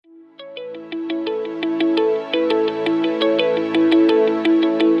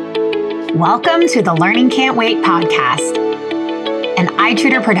Welcome to the Learning Can't Wait podcast, an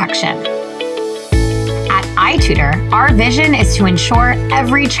iTutor production. At iTutor, our vision is to ensure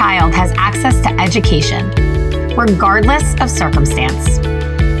every child has access to education, regardless of circumstance.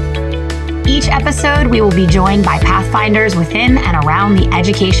 Each episode, we will be joined by pathfinders within and around the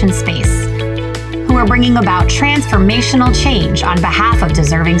education space, who are bringing about transformational change on behalf of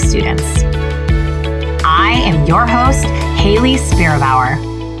deserving students. I am your host, Haley Spirabauer.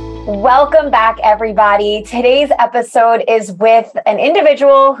 Welcome back, everybody. Today's episode is with an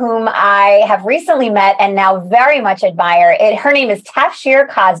individual whom I have recently met and now very much admire. Her name is Tafsheer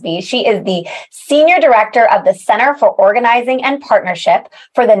Cosby. She is the Senior Director of the Center for Organizing and Partnership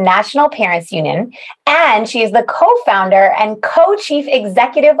for the National Parents Union, and she is the co-founder and co-chief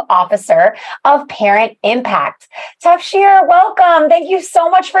executive officer of Parent Impact. Tafsheer, welcome. Thank you so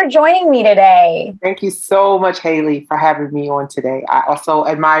much for joining me today. Thank you so much, Haley, for having me on today. I also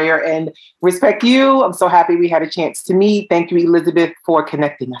admire and respect you. I'm so happy we had a chance to meet. Thank you, Elizabeth, for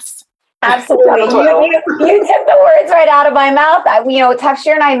connecting us. Absolutely. You took the words right out of my mouth.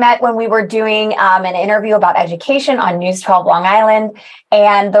 Tafsheer and I met when we were doing an interview about education on News 12 Long Island.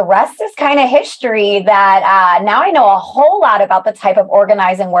 And the rest is kind of history that now I know a whole lot about the type of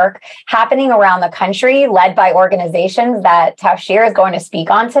organizing work happening around the country, led by organizations that Tafsheer is going to speak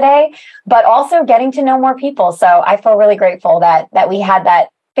on today, but also getting to know more people. So I feel really grateful that we had that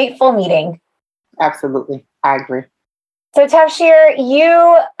fateful meeting. Absolutely. I agree. So Tafsheer,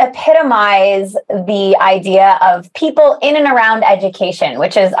 you epitomize the idea of people in and around education,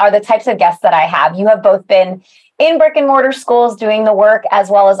 which are the types of guests that I have. You have both been in brick and mortar schools doing the work, as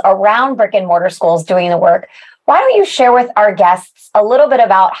well as around brick and mortar schools doing the work. Why don't you share with our guests a little bit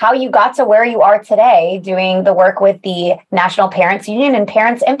about how you got to where you are today doing the work with the National Parents Union and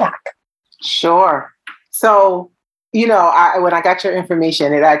Parents Impact? Sure. So, when I got your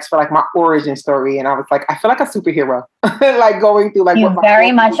information, it asked for like my origin story. And I was like, I feel like a superhero, like going through like you what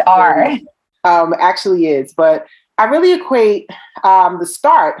very much are. Actually is. But I really equate the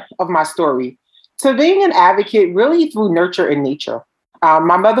start of my story to being an advocate really through nurture and nature.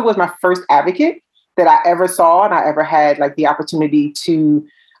 My mother was my first advocate that I ever saw and I ever had like the opportunity to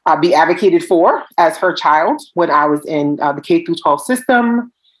be advocated for as her child when I was in the K through 12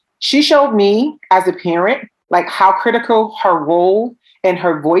 system. She showed me as a parent like how critical her role and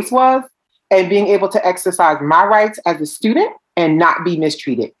her voice was, and being able to exercise my rights as a student and not be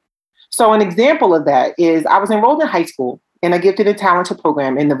mistreated. So an example of that is I was enrolled in high school in a gifted and talented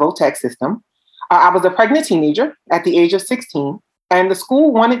program in the VOTEC system. I was a pregnant teenager at the age of 16, and the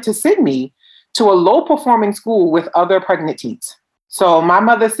school wanted to send me to a low-performing school with other pregnant teens. So my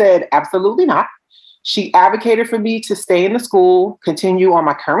mother said, absolutely not. She advocated for me to stay in the school, continue on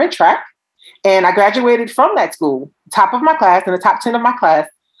my current track. And I graduated from that school, top of my class, in the top 10 of my class,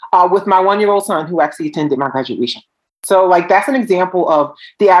 with my 1-year-old son who actually attended my graduation. So that's an example of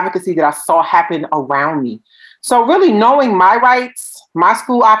the advocacy that I saw happen around me. So really knowing my rights, my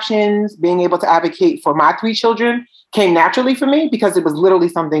school options, being able to advocate for my 3 children came naturally for me because it was literally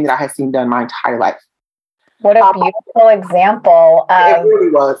something that I had seen done my entire life. What a beautiful example. It really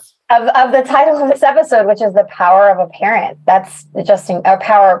was. Of the title of this episode, which is The Power of a Parent. That's just a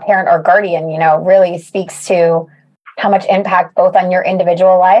power of parent or guardian, really speaks to how much impact both on your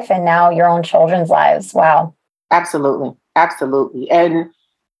individual life and now your own children's lives. Wow. Absolutely. Absolutely. And,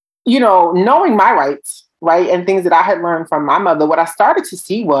 knowing my rights, right, and things that I had learned from my mother, what I started to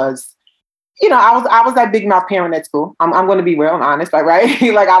see was, I was that big mouth parent at school. I'm going to be real and honest, right?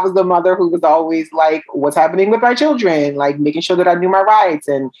 Like I was the mother who was always like, what's happening with my children? Like making sure that I knew my rights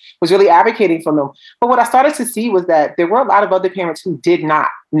and was really advocating for them. But what I started to see was that there were a lot of other parents who did not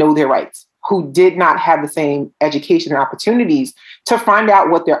know their rights, who did not have the same education and opportunities to find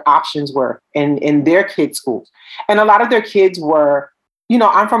out what their options were in their kids' schools. And a lot of their kids were,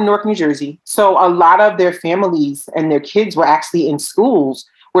 I'm from Newark, New Jersey. So a lot of their families and their kids were actually in schools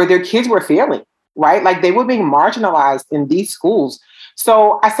where their kids were failing, right? Like they were being marginalized in these schools.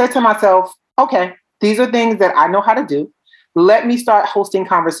 So I said to myself, okay, these are things that I know how to do. Let me start hosting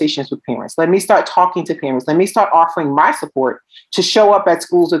conversations with parents. Let me start talking to parents. Let me start offering my support to show up at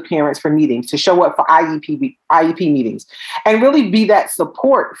schools with parents for meetings, to show up for IEP meetings, and really be that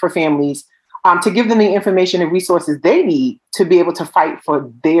support for families to give them the information and resources they need to be able to fight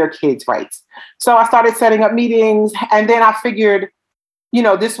for their kids' rights. So I started setting up meetings, and then I figured,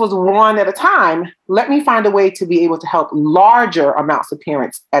 this was one at a time. Let me find a way to be able to help larger amounts of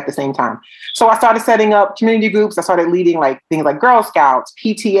parents at the same time. So I started setting up community groups. I started leading things like Girl Scouts,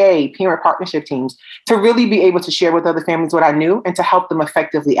 PTA, parent partnership teams, to really be able to share with other families what I knew and to help them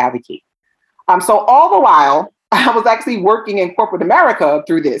effectively advocate. So all the while, I was actually working in corporate America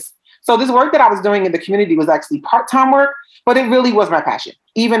through this. So this work that I was doing in the community was actually part-time work, but it really was my passion.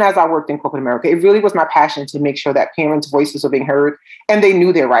 Even as I worked in corporate America, it really was my passion to make sure that parents' voices were being heard and they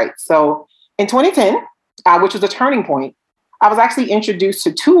knew their rights. So in 2010, which was a turning point, I was actually introduced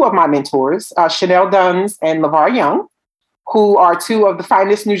to two of my mentors, Chanel Duns and LeVar Young, who are two of the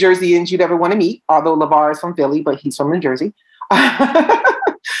finest New Jerseyans you'd ever want to meet, although LeVar is from Philly, but he's from New Jersey.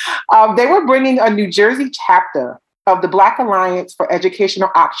 They were bringing a New Jersey chapter of the Black Alliance for Educational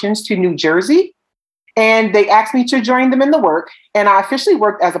Options to New Jersey. And they asked me to join them in the work. And I officially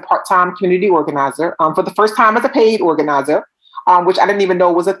worked as a part-time community organizer for the first time as a paid organizer, which I didn't even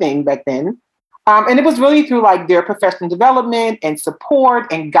know was a thing back then. And it was really through like their professional development and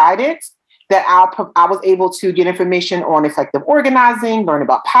support and guidance that I was able to get information on effective organizing, learn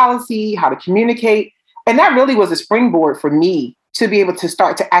about policy, how to communicate. And that really was a springboard for me to be able to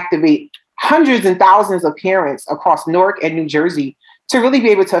start to activate hundreds and thousands of parents across Newark and New Jersey to really be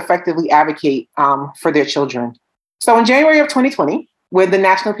able to effectively advocate for their children. So in January of 2020, when the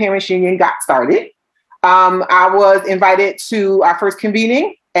National Parents Union got started, I was invited to our first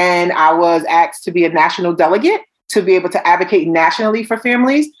convening, and I was asked to be a national delegate to be able to advocate nationally for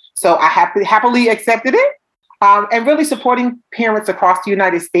families. So I happily accepted it. And really supporting parents across the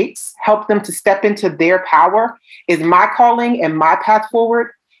United States, help them to step into their power is my calling and my path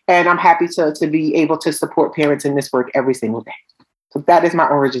forward. And I'm happy to be able to support parents in this work every single day. So that is my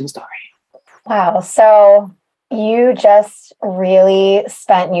origin story. Wow. So you just really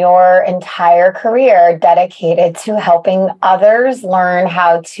spent your entire career dedicated to helping others learn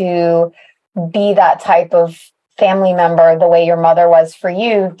how to be that type of family member the way your mother was for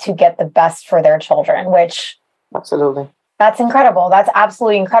you to get the best for their children, which absolutely. That's incredible. That's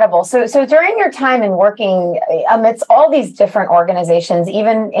absolutely incredible. So during your time in working amidst all these different organizations,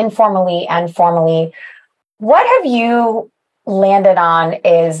 even informally and formally, what have you landed on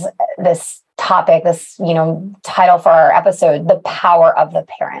is this topic, this, title for our episode, the power of the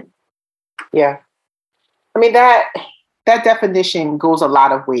parent? Yeah. I mean, that definition goes a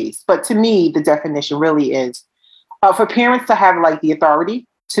lot of ways. But to me, the definition really is for parents to have like the authority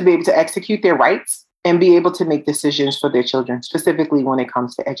to be able to execute their rights and be able to make decisions for their children, specifically when it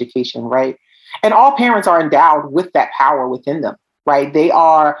comes to education, right? And all parents are endowed with that power within them, right? They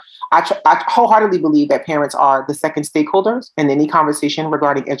are, I wholeheartedly believe that parents are the second stakeholders in any conversation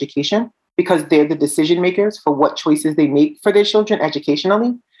regarding education because they're the decision makers for what choices they make for their children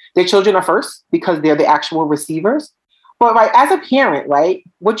educationally. Their children are first because they're the actual receivers. But right, as a parent, right,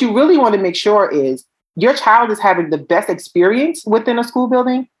 what you really want to make sure is your child is having the best experience within a school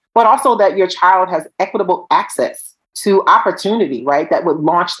building, but also that your child has equitable access to opportunity, right, that would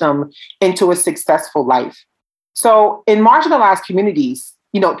launch them into a successful life. So in marginalized communities,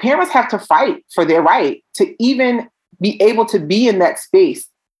 parents have to fight for their right to even be able to be in that space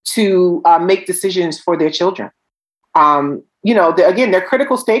to make decisions for their children. They're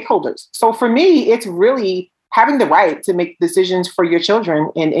critical stakeholders. So for me, it's really having the right to make decisions for your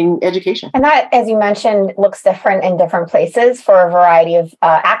children in education. And that, as you mentioned, looks different in different places for a variety of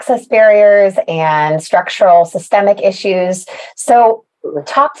access barriers and structural systemic issues. So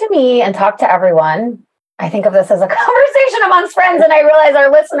talk to me and talk to everyone. I think of this as a conversation amongst friends, and I realize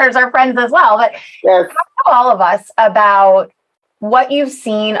our listeners are friends as well. But yes. Talk to all of us about what you've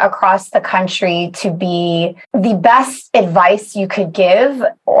seen across the country to be the best advice you could give,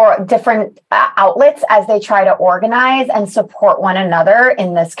 or different outlets as they try to organize and support one another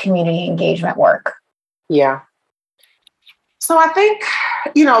in this community engagement work. Yeah. So I think,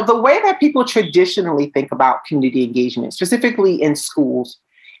 the way that people traditionally think about community engagement, specifically in schools,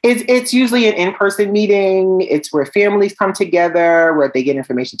 it's usually an in-person meeting. It's where families come together, where they get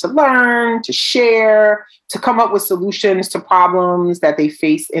information to learn, to share, to come up with solutions to problems that they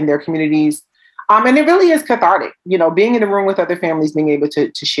face in their communities. And it really is cathartic, being in the room with other families, being able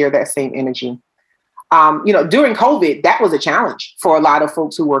to share that same energy. During COVID, that was a challenge for a lot of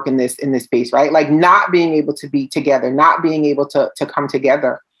folks who work in this space, right? Like not being able to be together, not being able to come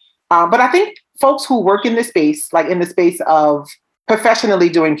together. But I think folks who work in this space, like in the space of professionally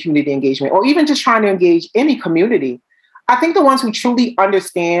doing community engagement, or even just trying to engage any community, I think the ones who truly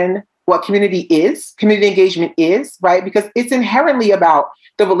understand what community engagement is, right? Because it's inherently about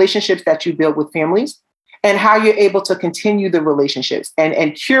the relationships that you build with families and how you're able to continue the relationships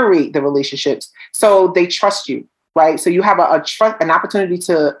and curate the relationships so they trust you, right? So you have an opportunity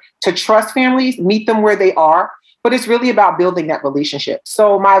to trust families, meet them where they are, but it's really about building that relationship.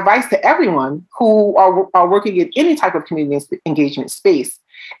 So my advice to everyone who are working in any type of community engagement space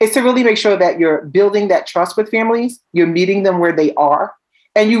is to really make sure that you're building that trust with families, you're meeting them where they are,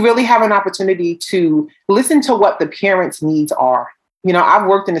 and you really have an opportunity to listen to what the parents' needs are I've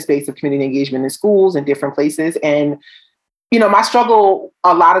worked in the space of community engagement in schools and different places. And, my struggle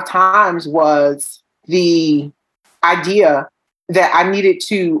a lot of times was the idea that I needed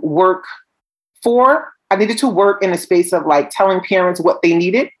to work in a space of like telling parents what they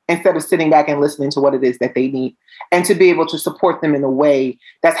needed instead of sitting back and listening to what it is that they need, and to be able to support them in a way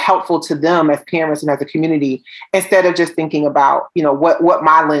that's helpful to them as parents and as a community, instead of just thinking about, what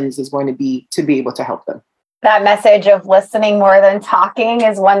my lens is going to be able to help them. That message of listening more than talking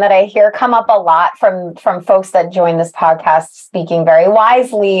is one that I hear come up a lot from folks that join this podcast, speaking very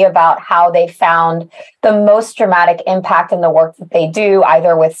wisely about how they found the most dramatic impact in the work that they do,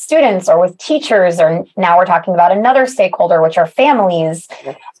 either with students or with teachers, or now we're talking about another stakeholder, which are families.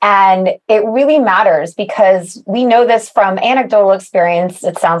 And it really matters because we know this from anecdotal experience,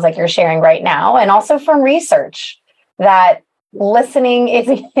 it sounds like you're sharing right now, and also from research, that listening is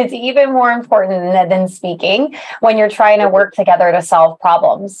even more important than speaking when you're trying to work together to solve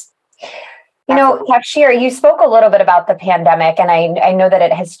problems. Tafsir, you spoke a little bit about the pandemic, and I know that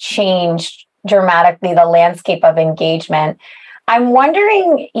it has changed dramatically the landscape of engagement. I'm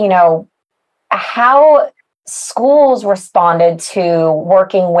wondering, how schools responded to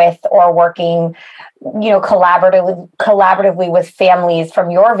working with or working, collaboratively with families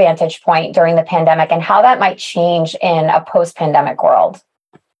from your vantage point during the pandemic, and how that might change in a post-pandemic world.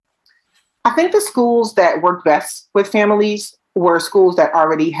 I think the schools that worked best with families were schools that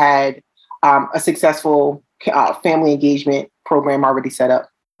already had a successful family engagement program already set up,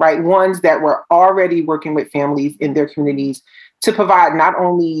 right? Ones that were already working with families in their communities to provide not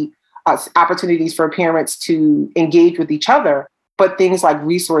only opportunities for parents to engage with each other, but things like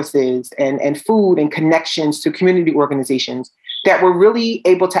resources and food and connections to community organizations that were really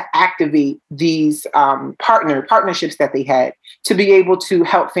able to activate these partnerships that they had to be able to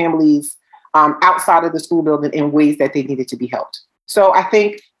help families outside of the school building in ways that they needed to be helped. So I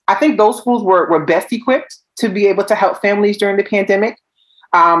think those schools were best equipped to be able to help families during the pandemic.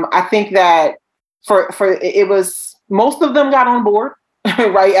 I think that for it was, most of them got on board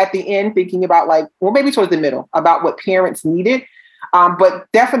right at the end, thinking about maybe towards the middle, about what parents needed. But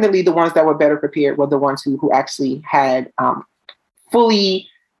definitely the ones that were better prepared were the ones who actually had fully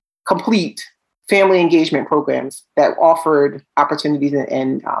complete family engagement programs that offered opportunities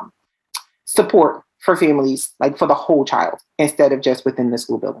and support for families, like for the whole child, instead of just within the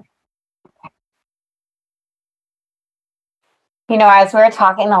school building. As we were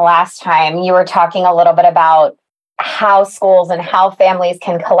talking the last time, you were talking a little bit about how schools and how families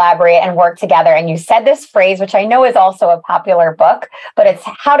can collaborate and work together. And you said this phrase, which I know is also a popular book, but it's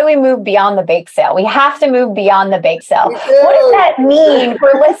how do we move beyond the bake sale? We have to move beyond the bake sale. What does that mean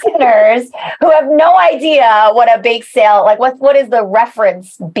for listeners who have no idea what a bake sale, what is the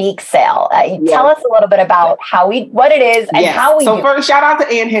reference bake sale? Tell us a little bit about what it is and how we do it. So first, shout out to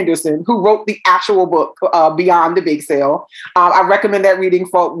Ann Henderson, who wrote the actual book, Beyond the Bake Sale. I recommend that reading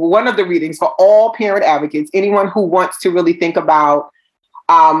for one of the readings for all parent advocates, anyone who wants to really think about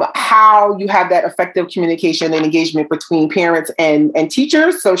how you have that effective communication and engagement between parents and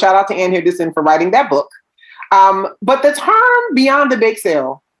teachers. So shout out to Ann Henderson for writing that book. But the term Beyond the Bake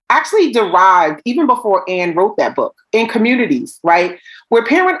Sale actually derived even before Ann wrote that book in communities, right? Where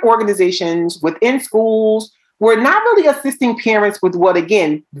parent organizations within schools were not really assisting parents with what,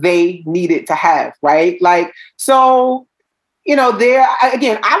 again, they needed to have, right? I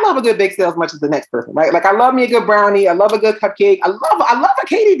love a good bake sale as much as the next person, right? I love me a good brownie. I love a good cupcake. I love a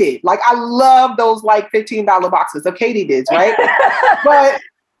katydid. I love those $15 boxes of katydids, right? But,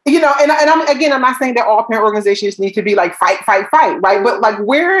 I'm not saying that all parent organizations need to be fight, right? But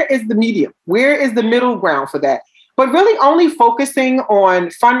where is the medium? Where is the middle ground for that? But really only focusing on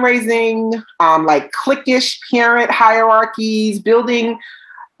fundraising, cliquish parent hierarchies, building,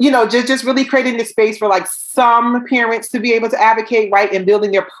 just really creating the space for some parents to be able to advocate, right, and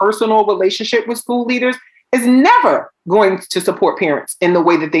building their personal relationship with school leaders is never going to support parents in the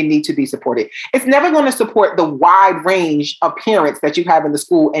way that they need to be supported. It's never going to support the wide range of parents that you have in the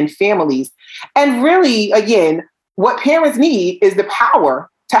school and families. And really, again, what parents need is the power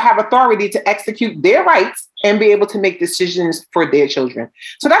to have authority to execute their rights and be able to make decisions for their children.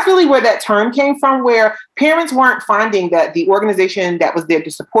 So that's really where that term came from, where parents weren't finding that the organization that was there to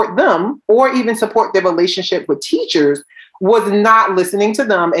support them or even support their relationship with teachers was not listening to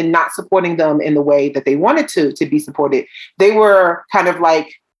them and not supporting them in the way that they wanted to be supported. They were kind of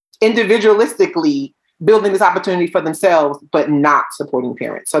individualistically building this opportunity for themselves, but not supporting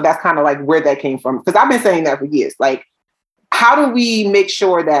parents. So that's kind of where that came from. Because I've been saying that for years. how do we make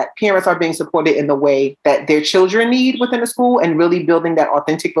sure that parents are being supported in the way that their children need within the school, and really building that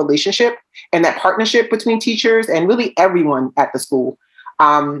authentic relationship and that partnership between teachers and really everyone at the school,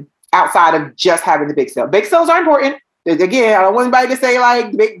 outside of just having the bake sale. Bake sales are important. Again, I don't want anybody to say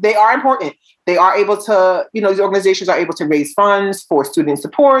like they are important. They are able to, these organizations are able to raise funds for student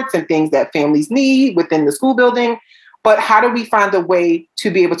supports and things that families need within the school building. But how do we find a way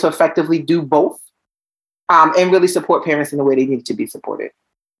to be able to effectively do both, and really support parents in the way they need to be supported?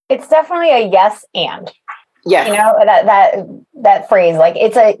 It's definitely a yes and. Yes. That phrase, like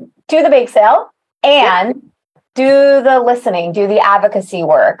it's a do the bake sale and do the listening, do the advocacy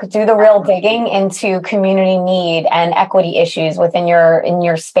work, do the real digging into community need and equity issues within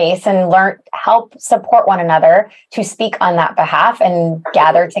your space, and help support one another to speak on that behalf and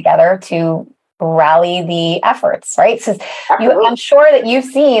gather together to rally the efforts, right? So I'm sure that you've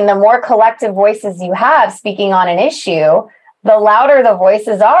seen the more collective voices you have speaking on an issue, the louder the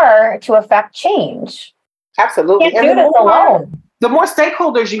voices are to affect change. Absolutely. You can't do this alone. The more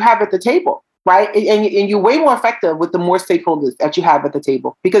stakeholders you have at the table, right? And you're way more effective with the more stakeholders that you have at the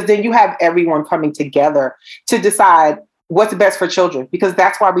table, because then you have everyone coming together to decide what's best for children, because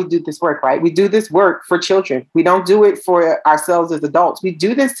that's why we do this work, right? We do this work for children. We don't do it for ourselves as adults. We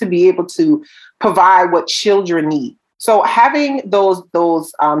do this to be able to provide what children need. So having those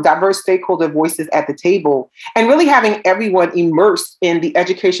diverse stakeholder voices at the table, and really having everyone immersed in the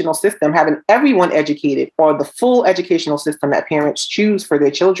educational system, having everyone educated, or the full educational system that parents choose for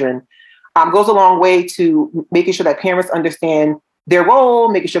their children, goes a long way to making sure that parents understand their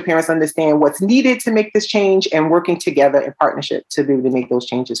role, making sure parents understand what's needed to make this change, and working together in partnership to be able to make those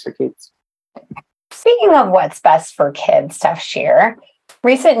changes for kids. Speaking of what's best for kids, Tafsir,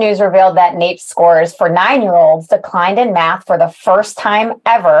 recent news revealed that NAEP scores for 9-year-olds declined in math for the first time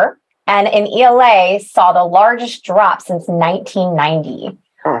ever, and in ELA saw the largest drop since 1990.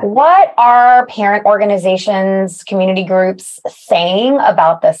 What are parent organizations, community groups saying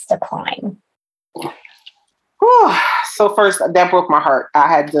about this decline? So first, that broke my heart. I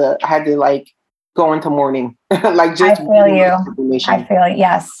had to like go into mourning. Like just I feel you. I feel it.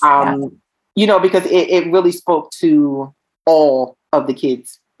 Yes. Because it really spoke to all of the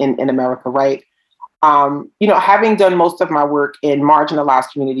kids in America, right? Having done most of my work in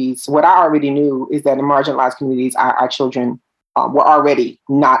marginalized communities, what I already knew is that in marginalized communities, our children were already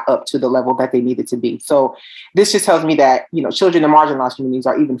not up to the level that they needed to be. So this just tells me that, children in marginalized communities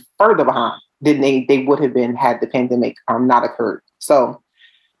are even further behind than they would have been had the pandemic not occurred. So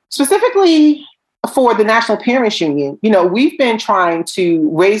specifically for the National Parents Union, we've been trying to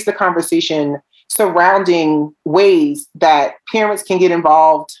raise the conversation surrounding ways that parents can get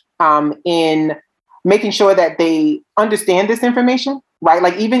involved in making sure that they understand this information, right?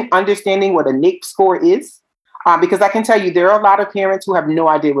 Like even understanding what a NAEP score is. Because I can tell you, there are a lot of parents who have no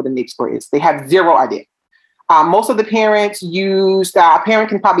idea what a NAEP score is. They have zero idea. Most of the parents a parent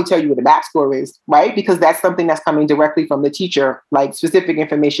can probably tell you what a MAP score is, right? Because that's something that's coming directly from the teacher, like specific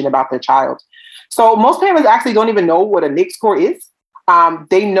information about their child. So most parents actually don't even know what a NAEP score is.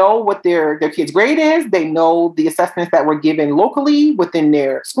 They know what their kid's grade is. They know the assessments that were given locally within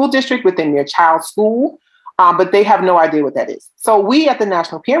their school district, within their child's school, but they have no idea what that is. So we at the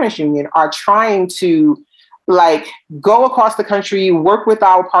National Parents Union are trying to go across the country, work with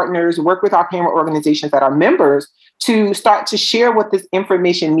our partners, work with our parent organizations that are members to start to share what this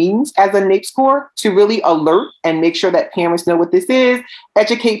information means as a NAEP score, to really alert and make sure that parents know what this is,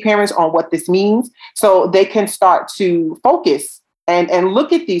 educate parents on what this means, so they can start to focus and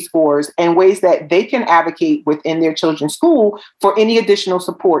look at these scores and ways that they can advocate within their children's school for any additional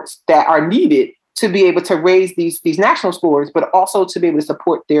supports that are needed to be able to raise these national scores, but also to be able to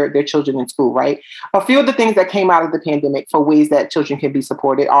support their children in school, right? A few of the things that came out of the pandemic for ways that children can be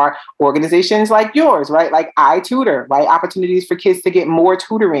supported are organizations like yours, right? Like iTutor, right? Opportunities for kids to get more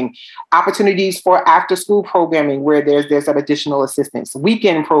tutoring, opportunities for after school programming where there's that additional assistance,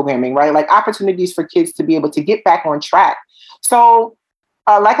 weekend programming, right? Like opportunities for kids to be able to get back on track. So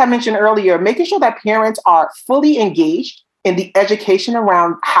like I mentioned earlier, making sure that parents are fully engaged in the education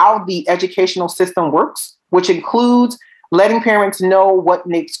around how the educational system works, which includes letting parents know what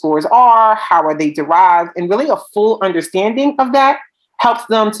NAEP scores are, how are they derived, and really a full understanding of that helps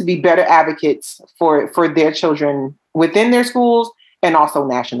them to be better advocates for their children within their schools and also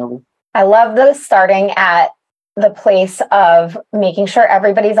nationally. I love this starting at the place of making sure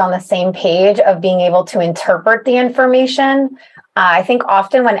everybody's on the same page of being able to interpret the information. I think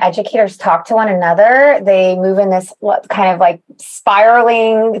often when educators talk to one another, they move in this kind of like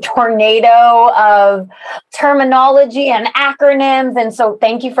spiraling tornado of terminology and acronyms. And so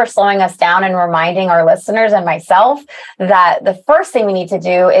thank you for slowing us down and reminding our listeners and myself that the first thing we need to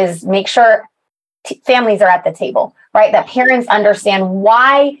do is make sure families are at the table, right? That parents understand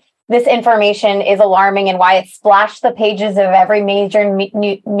why this information is alarming and why it splashed the pages of every major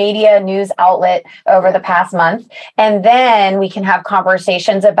media news outlet over the past month. And then we can have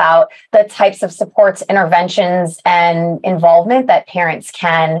conversations about the types of supports, interventions, and involvement that parents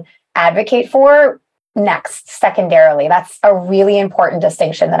can advocate for next, secondarily. That's a really important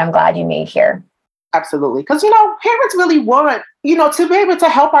distinction that I'm glad you made here. Absolutely. Because, parents really want, to be able to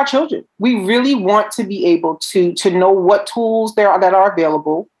help our children. We really want to be able to know what tools that are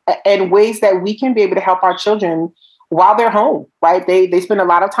available and ways that we can be able to help our children while they're home, right? They spend a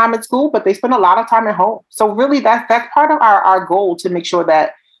lot of time at school, but they spend a lot of time at home. So really that's part of our goal, to make sure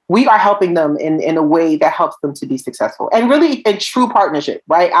that we are helping them in a way that helps them to be successful, and really in true partnership,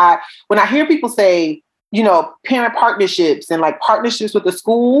 right? When I hear people say, parent partnerships and like partnerships with the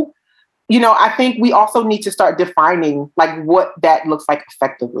school, I think we also need to start defining like what that looks like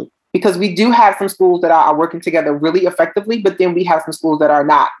effectively. Because we do have some schools that are working together really effectively, but then we have some schools that are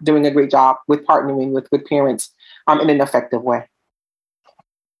not doing a great job with partnering with parents in an effective way.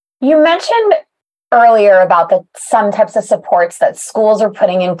 You mentioned earlier about some types of supports that schools are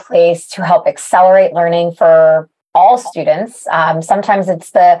putting in place to help accelerate learning for all students. Sometimes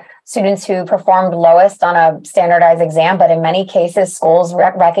it's the students who performed lowest on a standardized exam, but in many cases, schools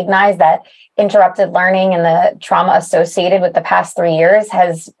recognize that interrupted learning and the trauma associated with the past 3 years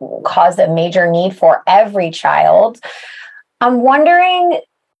has caused a major need for every child. I'm wondering,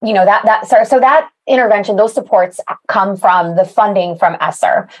 that intervention, those supports come from the funding from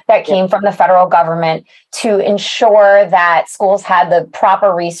ESSER that came from the federal government to ensure that schools had the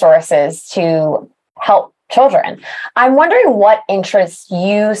proper resources to help children. I'm wondering what interests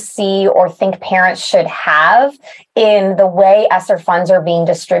you see or think parents should have in the way ESSER funds are being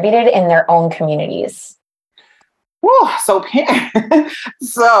distributed in their own communities. So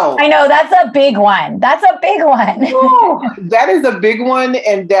I know that's a big one. That is a big one.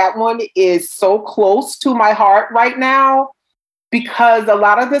 And that one is so close to my heart right now, because a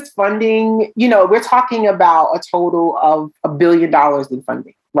lot of this funding, we're talking about a total of $1 billion in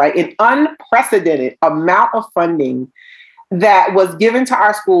funding. Right? An unprecedented amount of funding that was given to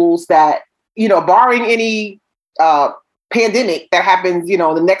our schools that, barring any pandemic that happens,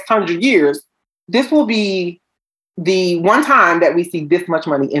 the next 100 years, this will be the one time that we see this much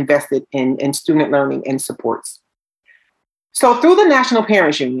money invested in student learning and supports. So through the National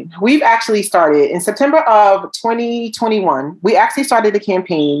Parents Union, we've actually started in September of 2021, we actually started a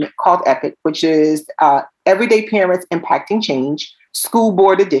campaign called EPIC, which is Everyday Parents Impacting Change, School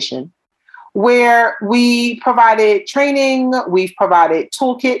Board Edition, where we provided training, we've provided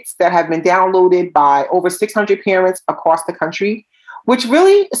toolkits that have been downloaded by over 600 parents across the country, which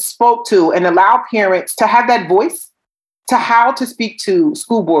really spoke to and allowed parents to have that voice to how to speak to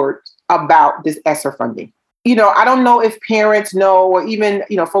school boards about this ESSER funding. I don't know if parents know, or even,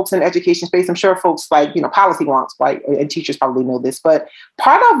 folks in the education space, I'm sure folks like, policy wonks, right? And teachers probably know this, but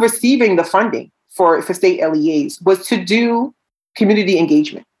part of receiving the funding for state LEAs was to do community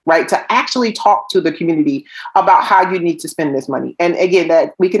engagement, right? To actually talk to the community about how you need to spend this money. And again,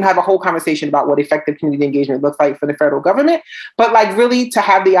 that we can have a whole conversation about what effective community engagement looks like for the federal government, but like really to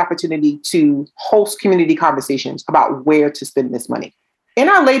have the opportunity to host community conversations about where to spend this money. In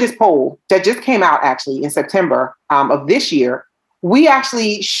our latest poll that just came out actually in September of this year, we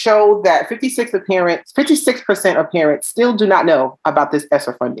actually showed that 56% of parents still do not know about this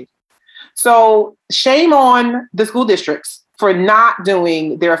ESSER funding. So shame on the school districts for not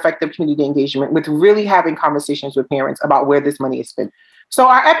doing their effective community engagement with really having conversations with parents about where this money is spent. So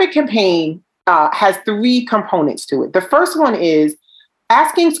our EPIC campaign has 3 components to it. The first one is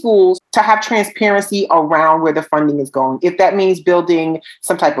asking schools to have transparency around where the funding is going. If that means building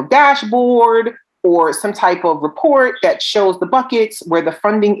some type of dashboard or some type of report that shows the buckets where the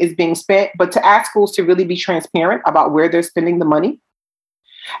funding is being spent, but to ask schools to really be transparent about where they're spending the money.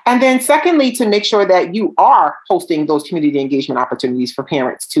 And then secondly, to make sure that you are hosting those community engagement opportunities for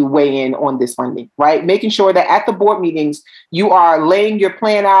parents to weigh in on this funding, right? Making sure that at the board meetings, you are laying your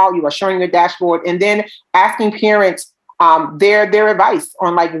plan out, you are showing your dashboard, and then asking parents their advice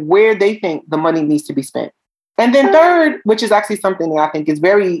on like where they think the money needs to be spent. And then third, which is actually something that I think is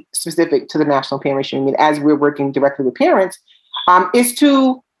very specific to the National Parents Union as we're working directly with parents, is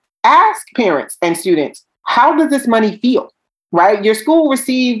to ask parents and students, how does this money feel? Right? Your school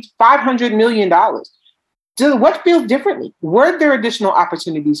received $500 million. what feels differently? Were there additional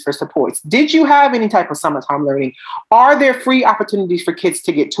opportunities for supports? Did you have any type of summertime learning? Are there free opportunities for kids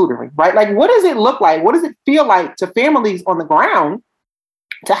to get tutoring, right? Like, what does it look like? What does it feel like to families on the ground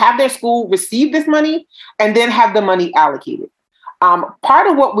to have their school receive this money and then have the money allocated? Part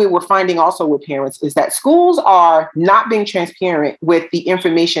of what we were finding also with parents is that schools are not being transparent with the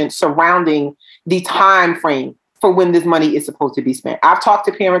information surrounding the time frame for when this money is supposed to be spent. I've talked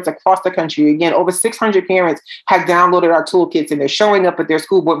to parents across the country. Again, over 600 parents have downloaded our toolkits, and they're showing up at their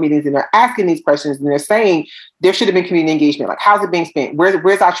school board meetings and they're asking these questions, and they're saying there should have been community engagement. Like, how's it being spent?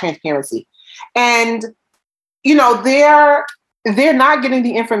 Where's our transparency? And, you know, they're not getting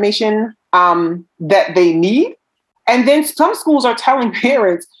the information that they need. And then some schools are telling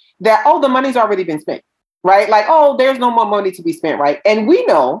parents that, oh, the money's already been spent, right? Like, oh, there's no more money to be spent, right? And we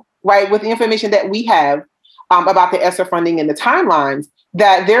know, right, with the information that we have about the ESSER funding and the timelines,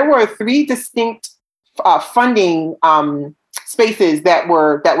 that there were 3 distinct funding spaces that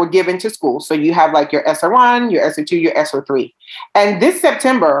were given to schools. So you have like your ESSER 1, your ESSER 2, your ESSER 3. And this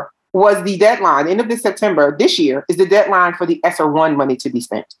September was the deadline. End of this September, this year, is the deadline for the ESSER 1 money to be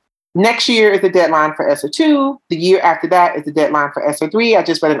spent. Next year is the deadline for ESSER 2. The year after that is the deadline for ESSER 3. I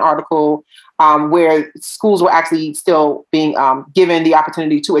just read an article where schools were actually still being given the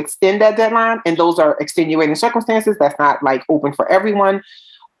opportunity to extend that deadline. And those are extenuating circumstances. That's not like open for everyone.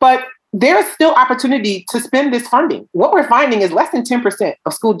 But there's still opportunity to spend this funding. What we're finding is less than 10%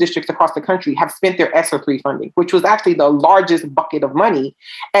 of school districts across the country have spent their ESSER 3 funding, which was actually the largest bucket of money.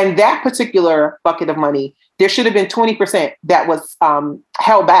 And that particular bucket of money, there should have been 20% that was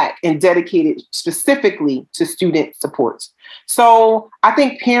held back and dedicated specifically to student supports. So I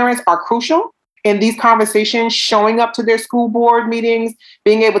think parents are crucial in these conversations, showing up to their school board meetings,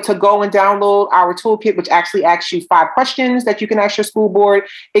 being able to go and download our toolkit, which actually asks you 5 questions that you can ask your school board.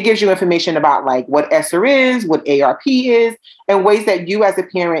 It gives you information about like what ESSER is, what ARP is, and ways that you as a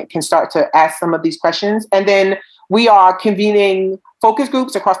parent can start to ask some of these questions. And then we are convening focus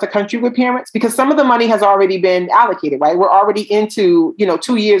groups across the country with parents because some of the money has already been allocated, right? We're already into,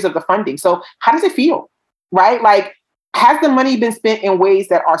 2 years of the funding. So how does it feel, right? Like, has the money been spent in ways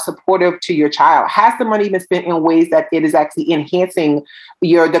that are supportive to your child? Has the money been spent in ways that it is actually enhancing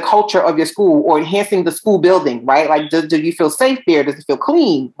the culture of your school or enhancing the school building, right? Like, do you feel safe there? Does it feel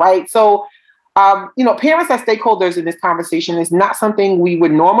clean, right? So, parents as stakeholders in this conversation is not something we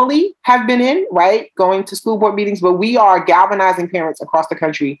would normally have been in, right? Going to school board meetings, but we are galvanizing parents across the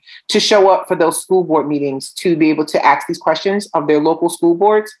country to show up for those school board meetings to be able to ask these questions of their local school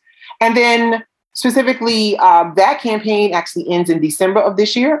boards. And then specifically, that campaign actually ends in December of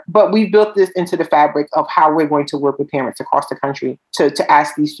this year, but we've built this into the fabric of how we're going to work with parents across the country to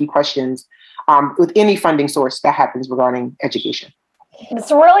ask these few questions with any funding source that happens regarding education.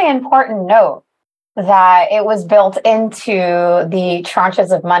 It's a really important note that it was built into the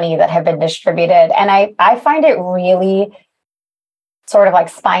tranches of money that have been distributed. And I find it really sort of like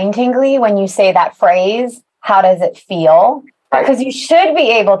spine tingly when you say that phrase, how does it feel? Because you should be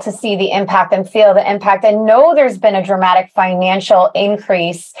able to see the impact and feel the impact and know there's been a dramatic financial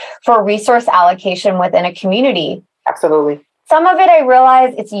increase for resource allocation within a community. Absolutely. Some of it, I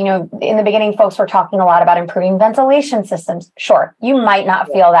realize it's, in the beginning, folks were talking a lot about improving ventilation systems. Sure, you might not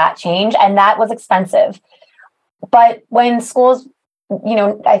feel that change, and that was expensive. But when schools,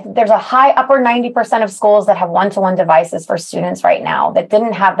 there's a high upper 90% of schools that have one-to-one devices for students right now that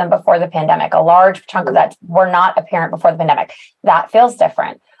didn't have them before the pandemic. A large chunk of that were not apparent before the pandemic. That feels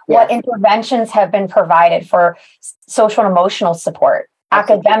different. Yes. What interventions have been provided for social and emotional support?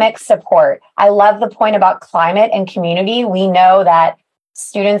 Academic support. I love the point about climate and community. We know that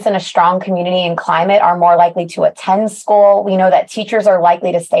students in a strong community and climate are more likely to attend school. We know that teachers are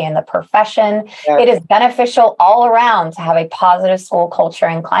likely to stay in the profession. Yes. It is beneficial all around to have a positive school culture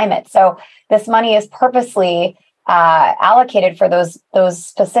and climate. So this money is purposely allocated for those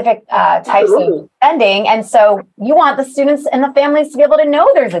specific types of spending. And so you want the students and the families to be able to know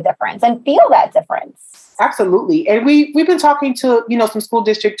there's a difference and feel that difference. Absolutely. And we've been talking to, some school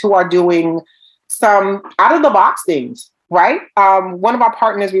districts who are doing some out of the box things, right? One of our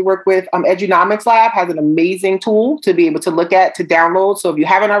partners we work with, Edunomics Lab, has an amazing tool to be able to look at, to download. So if you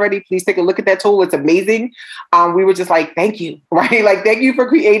haven't already, please take a look at that tool. It's amazing. We were just like, thank you, right? Like, thank you for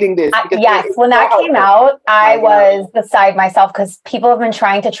creating this. Yes, when that came out, I was beside myself because people have been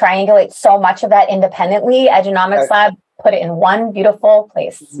trying to triangulate so much of that independently. Edunomics Lab put it in one beautiful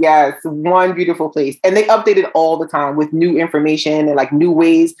place. Yes, one beautiful place. And they update it all the time with new information and like new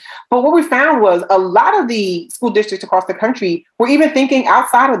ways. But what we found was a lot of the school districts across the country were even thinking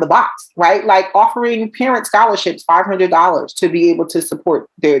outside of the box, right? Like offering parent scholarships, $500 to be able to support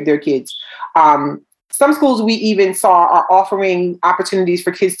their kids. Some schools we even saw are offering opportunities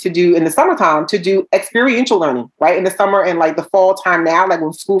for kids to do in the summertime to do experiential learning, right? In the summer and like the fall time now, like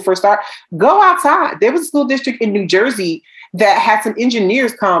when school first started, go outside. There was a school district in New Jersey that had some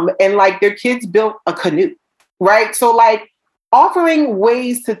engineers come and like their kids built a canoe, right? So like offering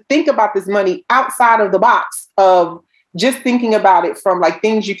ways to think about this money outside of the box of just thinking about it from like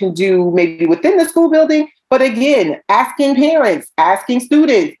things you can do maybe within the school building. But again, asking parents, asking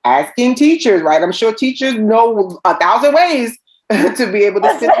students, asking teachers, right? I'm sure teachers know 1,000 ways to be able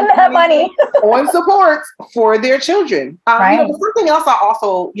to spend that money on support for their children. Right. But something else I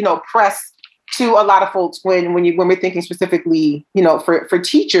also, press to a lot of folks when we're thinking specifically, for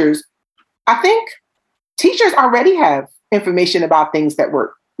teachers, I think teachers already have information about things that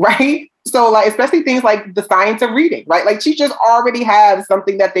work, right? So like, especially things like the science of reading, right? Like teachers already have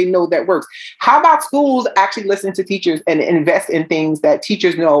something that they know that works. How about schools actually listen to teachers and invest in things that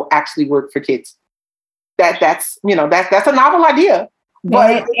teachers know actually work for kids? That's a novel idea.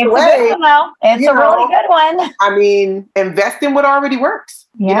 But it's a good one, though. It's a really good one. I mean, invest in what already works.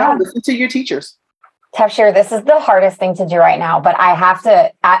 Yeah. Listen to your teachers. Tafsir, this is the hardest thing to do right now, but I have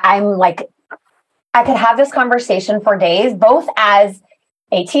to, I'm like, I could have this conversation for days, both as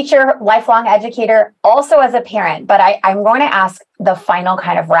a teacher, lifelong educator, also as a parent. But I'm going to ask the final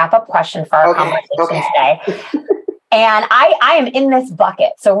kind of wrap-up question for our conversation today. And I am in this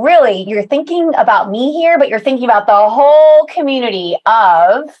bucket. So really, you're thinking about me here, but you're thinking about the whole community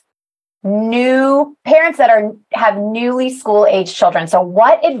of new parents that have newly school-aged children. So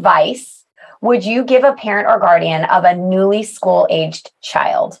what advice would you give a parent or guardian of a newly school-aged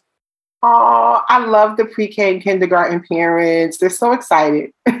child? Oh, I love the pre-K and kindergarten parents. They're so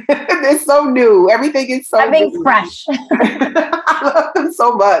excited. They're so new. Everything is so new. Fresh. I love them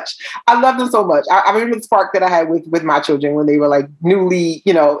so much. I remember the spark that I had with my children when they were like newly,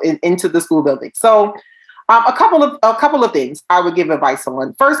 into the school building. So a couple of things I would give advice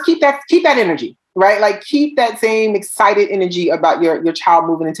on. First, keep that energy, right? Like keep that same excited energy about your child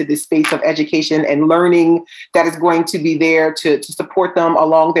moving into this space of education and learning that is going to be there to support them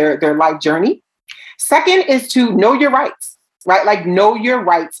along their life journey. Second is to know your rights, right? Like know your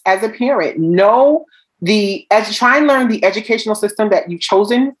rights as a parent. Try and learn the educational system that you've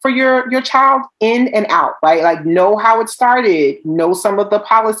chosen for your child in and out, right? Like know how it started, know some of the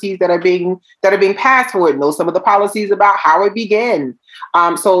policies that are being passed for it, know some of the policies about how it began.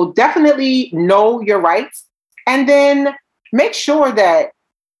 So definitely know your rights, and then make sure that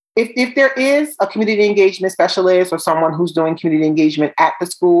if there is a community engagement specialist or someone who's doing community engagement at the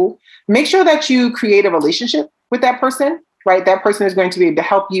school, make sure that you create a relationship with that person. Right, that person is going to be able to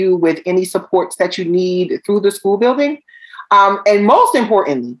help you with any supports that you need through the school building. And most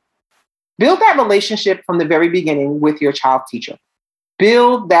importantly, build that relationship from the very beginning with your child's teacher.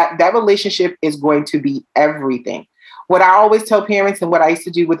 Build that relationship is going to be everything. What I always tell parents and what I used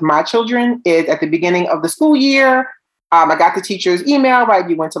to do with my children is at the beginning of the school year, I got the teacher's email, right?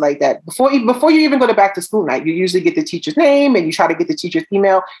 You went to like that. Before you even go to back to school night, you usually get the teacher's name and you try to get the teacher's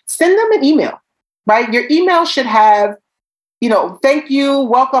email. Send them an email, right? Your email should have, thank you,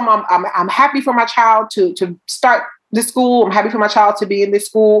 welcome. I'm happy for my child to start the school. I'm happy for my child to be in this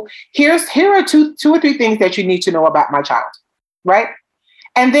school. Here are two or three things that you need to know about my child, right?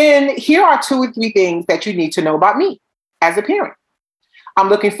 And then here are 2 or 3 things that you need to know about me as a parent. I'm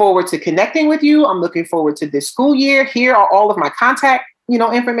looking forward to connecting with you. I'm looking forward to this school year. Here are all of my contact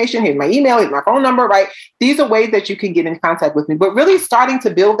information. Here's my email, here's my phone number, right? These are ways that you can get in contact with me, but really starting to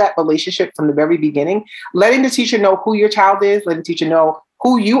build that relationship from the very beginning, letting the teacher know who your child is, letting the teacher know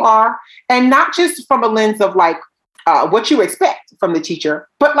who you are, and not just from a lens of like what you expect from the teacher,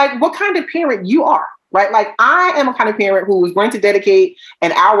 but like what kind of parent you are, right? Like I am a kind of parent who is going to dedicate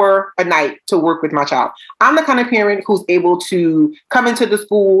an hour a night to work with my child. I'm the kind of parent who's able to come into the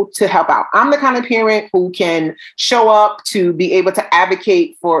school to help out. I'm the kind of parent who can show up to be able to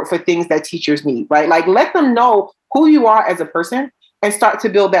advocate for things that teachers need, right? Like let them know who you are as a person and start to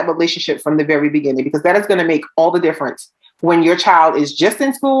build that relationship from the very beginning, because that is going to make all the difference when your child is just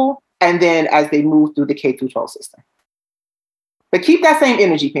in school and then as they move through the K-12 system. But keep that same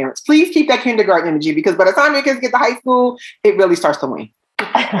energy, parents. Please keep that kindergarten energy, because by the time your kids get to high school, it really starts to wane.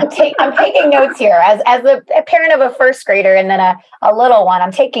 I'm taking notes here as a parent of a first grader and then a little one.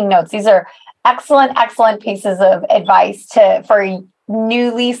 I'm taking notes. These are excellent pieces of advice for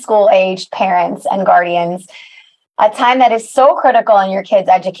newly school-aged parents and guardians. A time that is so critical in your kids'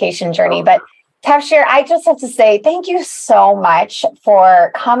 education journey. But Tafsir, I just have to say thank you so much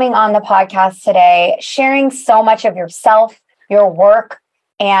for coming on the podcast today, sharing so much of yourself, your work,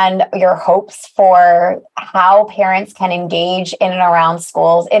 and your hopes for how parents can engage in and around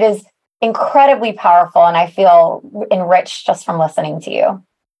schools. It is incredibly powerful. And I feel enriched just from listening to you.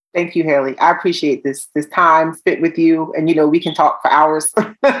 Thank you, Haley. I appreciate this time spent with you. And, we can talk for hours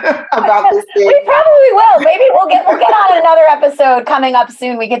about this thing. We probably will. Maybe we'll get on another episode coming up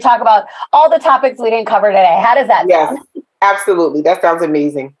soon. We can talk about all the topics we didn't cover today. How does that sound? Absolutely. That sounds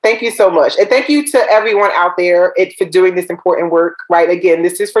amazing. Thank you so much. And thank you to everyone out there for doing this important work, right? Again,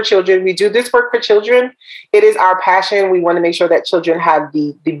 this is for children. We do this work for children. It is our passion. We want to make sure that children have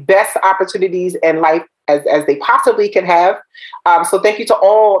the best opportunities in life as they possibly can have. So thank you to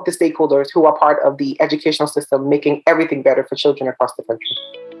all the stakeholders who are part of the educational system, making everything better for children across the country.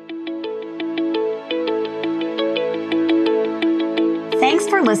 Thanks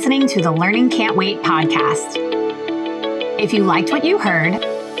for listening to the Learning Can't Wait podcast. If you liked what you heard,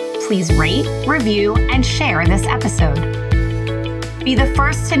 please rate, review, and share this episode. Be the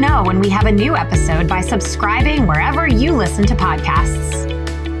first to know when we have a new episode by subscribing wherever you listen to podcasts.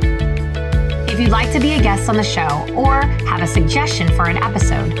 If you'd like to be a guest on the show or have a suggestion for an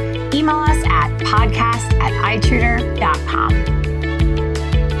episode, email us at podcast@itutor.com.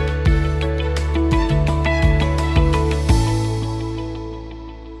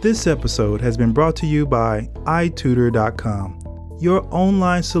 This episode has been brought to you by itutor.com, your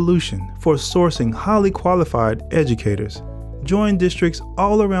online solution for sourcing highly qualified educators. Join districts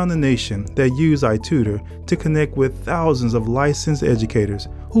all around the nation that use iTutor to connect with thousands of licensed educators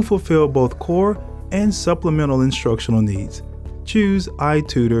who fulfill both core and supplemental instructional needs. Choose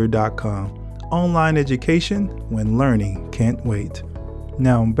itutor.com. Online education when learning can't wait.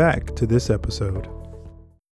 Now back to this episode.